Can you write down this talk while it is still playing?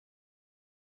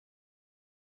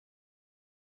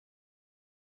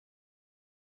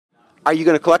Are you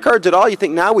going to collect cards at all? You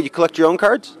think now, will you collect your own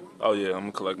cards? Oh yeah, I'm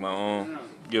gonna collect my own.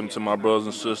 Give them to my brothers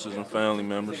and sisters and family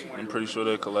members. I'm pretty sure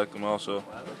they'll collect them also.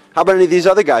 How about any of these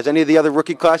other guys? Any of the other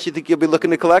rookie class you think you'll be looking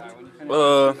to collect?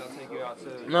 No,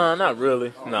 not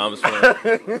really. No, I'm just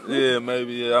playing. Yeah,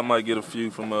 maybe. Yeah, I might get a few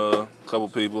from a couple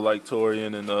people like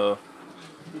Torian and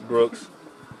Brooks.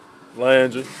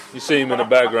 Landry. You see him in the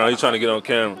background. He's trying to get on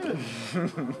camera.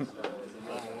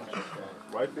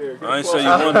 Right there. I didn't say you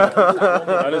wanted.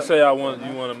 I didn't say you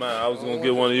wanted mine. I was gonna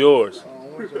get one of yours.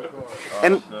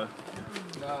 And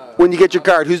when you get your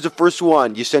card, who's the first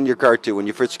one you send your card to when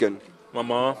you first get? My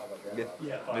mom.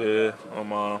 Yeah, my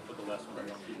mom.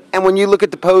 And when you look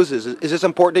at the poses, is this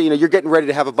important? You're getting ready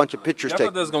to have a bunch of pictures taken. I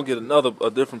thought I was gonna get a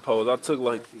different pose. I took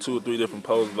like 2 or 3 different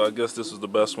poses, but I guess this was the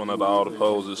best one out of all the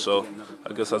poses. So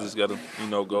I guess I just gotta,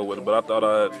 go with it. But I thought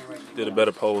I did a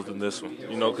better pose than this one.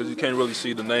 Because you can't really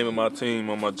see the name of my team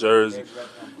on my jersey,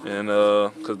 and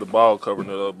because the ball covering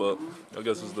it up. But I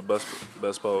guess it's the best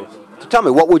pose. So tell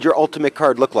me, what would your ultimate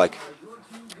card look like?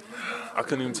 I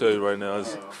couldn't even tell you right now.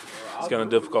 It's kind of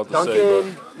difficult to Dunking.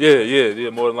 say, but yeah,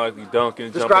 more than likely dunking.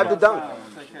 Describe the dunk.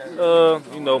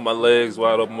 My legs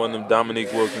wide open, one of them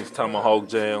Dominique Wilkins tomahawk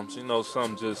jams.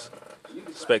 Something just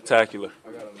spectacular.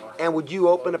 And would you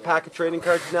open a pack of trading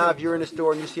cards now if you're in a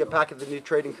store and you see a pack of the new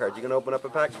trading cards? You gonna open up a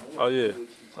pack? Oh yeah.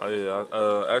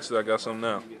 Actually, I got some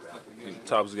now.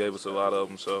 Topps gave us a lot of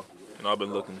them, so I've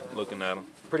been looking at them.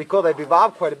 Pretty cool. They've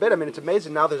evolved quite a bit. I mean, it's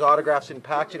amazing now. There's autographs in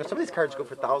packs. Some of these cards go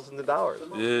for thousands of dollars.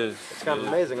 Yeah. It's kind of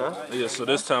amazing, huh? Yeah. So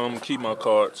this time I'm gonna keep my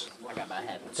cards.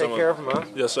 Take care of them, huh?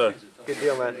 Yes, sir. Good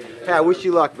deal, man. Hey, I wish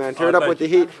you luck, man. Turn it up with the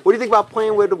Heat. What do you think about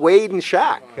playing with Wade and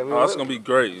Shaq? It's gonna be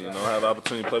great. Have the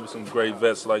opportunity to play with some great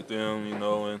vets like them.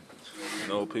 And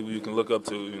people you can look up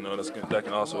to. That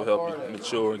can also help you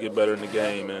mature and get better in the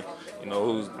game. And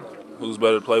who's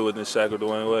better to play with than Shaq or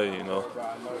Dwayne Wade?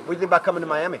 What do you think about coming to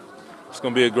Miami? It's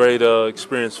going to be a great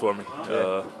experience for me.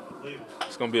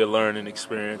 It's going to be a learning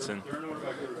experience, and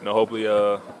hopefully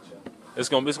it's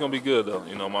going to be good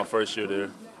though. My first year there,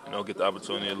 get the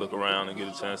opportunity to look around and get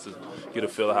a chance to get a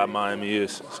feel of how Miami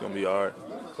is. It's going to be all right.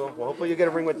 Cool. Well, hopefully you get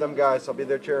a ring with them guys. I'll be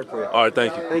there cheering for you. All right,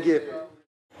 thank you. Thank you.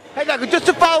 Hey, Doug, just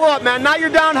to follow up, man. Now you're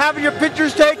down having your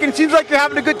pictures taken. It seems like you're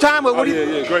having a good time.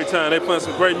 Yeah, great time. They playing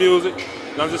some great music.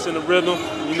 And I'm just in the rhythm,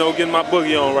 getting my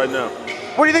boogie on right now.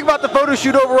 What do you think about the photo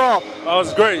shoot overall? Oh,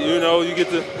 it's great. You get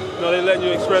to, they letting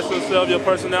you express yourself, your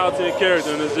personality and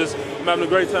character, and I'm having a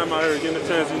great time out here, getting a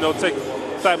chance, take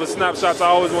the type of snapshots I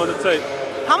always wanted to take.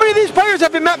 How many of these players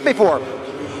have you met before?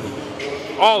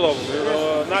 All of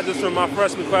them. Not just from my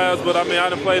freshman class, but I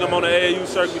done played them on the AAU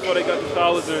circuit before they got to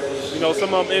college, and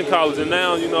some of them in college. And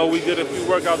now, we did a few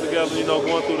workouts together,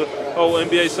 going through the whole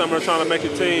NBA summer trying to make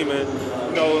a team, and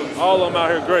all of them out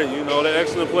here great. They're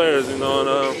excellent players, and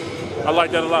I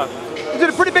like that a lot. Is it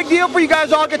a pretty big deal for you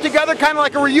guys all get together, kind of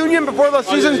like a reunion before the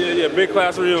season? Yeah, big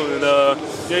class reunion.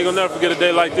 You ain't gonna never forget a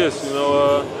day like this.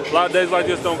 A lot of days like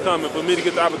this don't come, and for me to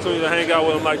get the opportunity to hang out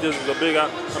with them like this is a big,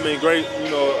 great,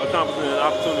 accomplishment and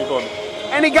opportunity for me.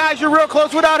 Any guys you're real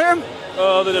close with out here?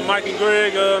 Other than Mike and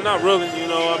Greg, not really.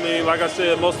 Like I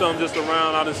said, most of them just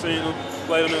around. I done seen them,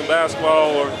 played them in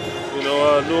basketball, or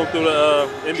knew them through the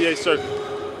NBA circuit.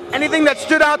 Anything that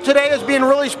stood out today as being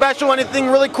really special? Anything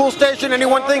really cool station? Any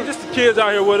one thing? Just the kids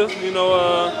out here with us. Getting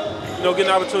the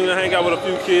opportunity to hang out with a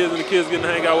few kids, and the kids getting to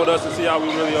hang out with us and see how we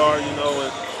really are. And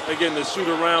they're getting to shoot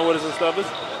around with us and stuff.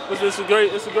 It's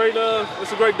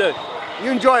a great day.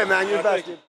 You enjoy it, man. You're the best.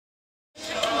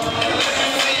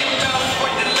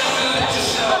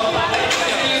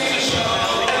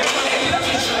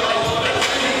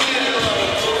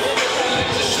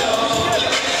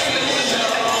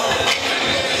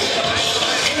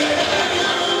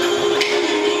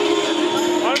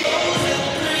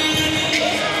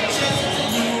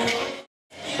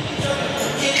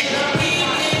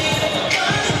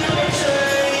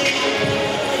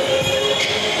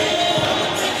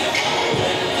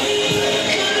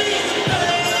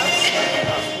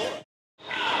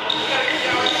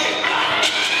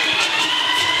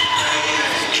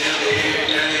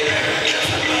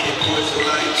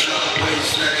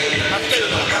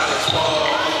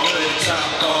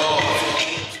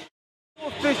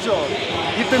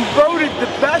 You've been voted the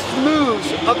best moves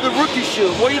of the rookie shoe.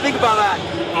 What do you think about that?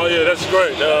 Oh yeah, that's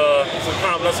great.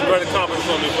 That's a great accomplishment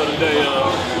for me for the day.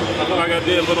 I feel like I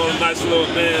did a nice little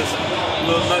dance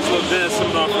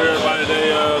seminar for everybody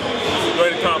today. It's a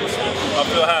great accomplishment. I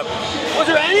feel happy. Was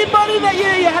there anybody that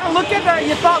you had to look at that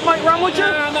you thought might run with you?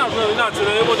 Nah, not really, not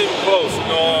today. It wasn't even close.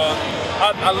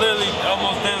 I literally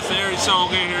almost dance to every song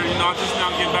in here. You know, I just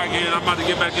now get back in. I'm about to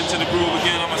get back into the groove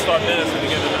again. I'm gonna start dancing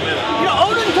again in a minute. You know,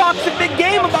 Odin talks a big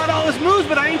game about all his moves,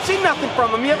 but I ain't seen nothing from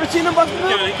him. You ever seen him bust a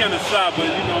move? He kind of stop, but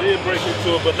you know, he'll break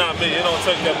into it, but not me. It don't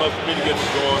take that much for me to get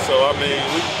this going. So I mean,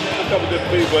 we a couple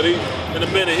different people, but in a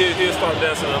minute he'll start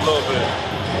dancing a little bit.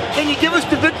 Can you give us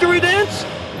the victory dance?